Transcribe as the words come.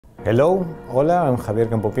Hello, hola, I'm Javier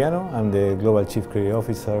Campopiano. I'm the Global Chief Creative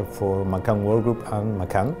Officer for Macan World Group and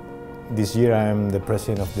Macan. This year I'm the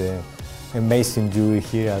president of the amazing jury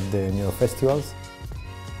here at the New York festivals.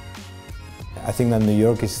 I think that New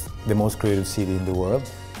York is the most creative city in the world.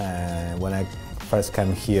 When I first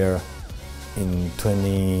came here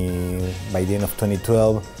by the end of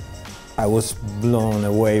 2012, I was blown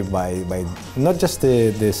away by not just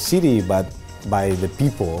the city, but by the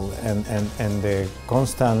people and the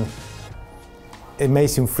constant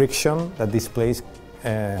amazing friction that this place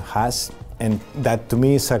has, and that to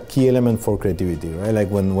me is a key element for creativity, right? Like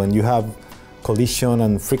when you have collision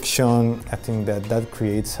and friction, I think that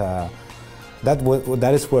creates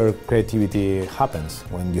that is where creativity happens,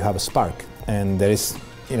 when you have a spark, and there is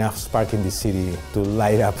enough spark in this city to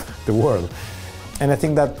light up the world. And I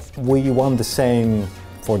think that we want the same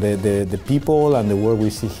for the people and the work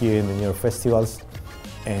we see here in the New York festivals,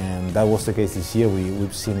 and that was the case this year.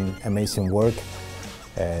 We've seen amazing work,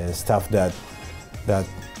 stuff that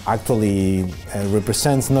actually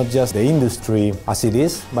represents not just the industry as it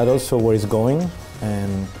is, but also where it's going.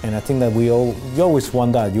 And I think that you always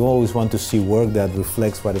want that. You always want to see work that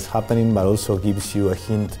reflects what is happening, but also gives you a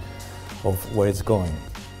hint of where it's going.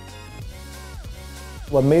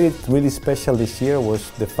 What made it really special this year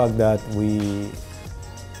was the fact that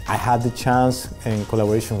I had the chance, in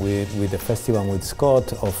collaboration with the festival and with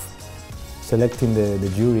Scott, of selecting the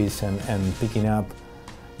juries and picking up,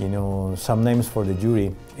 some names for the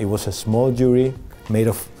jury. It was a small jury made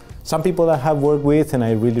of some people I have worked with and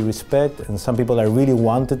I really respect, and some people I really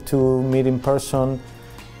wanted to meet in person,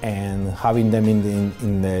 and having them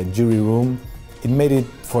in the jury room, it made it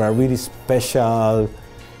for a really special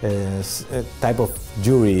type of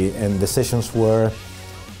jury, and the sessions were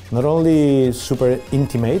not only super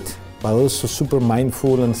intimate, but also super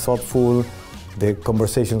mindful and thoughtful. The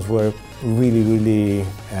conversations were really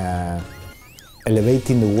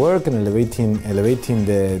elevating the work and elevating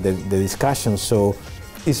the discussion. So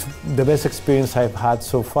it's the best experience I've had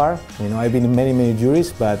so far. I've been in many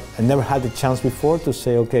juries, but I never had the chance before to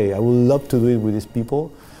say, okay, I would love to do it with these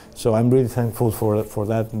people. So I'm really thankful for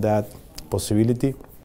that possibility.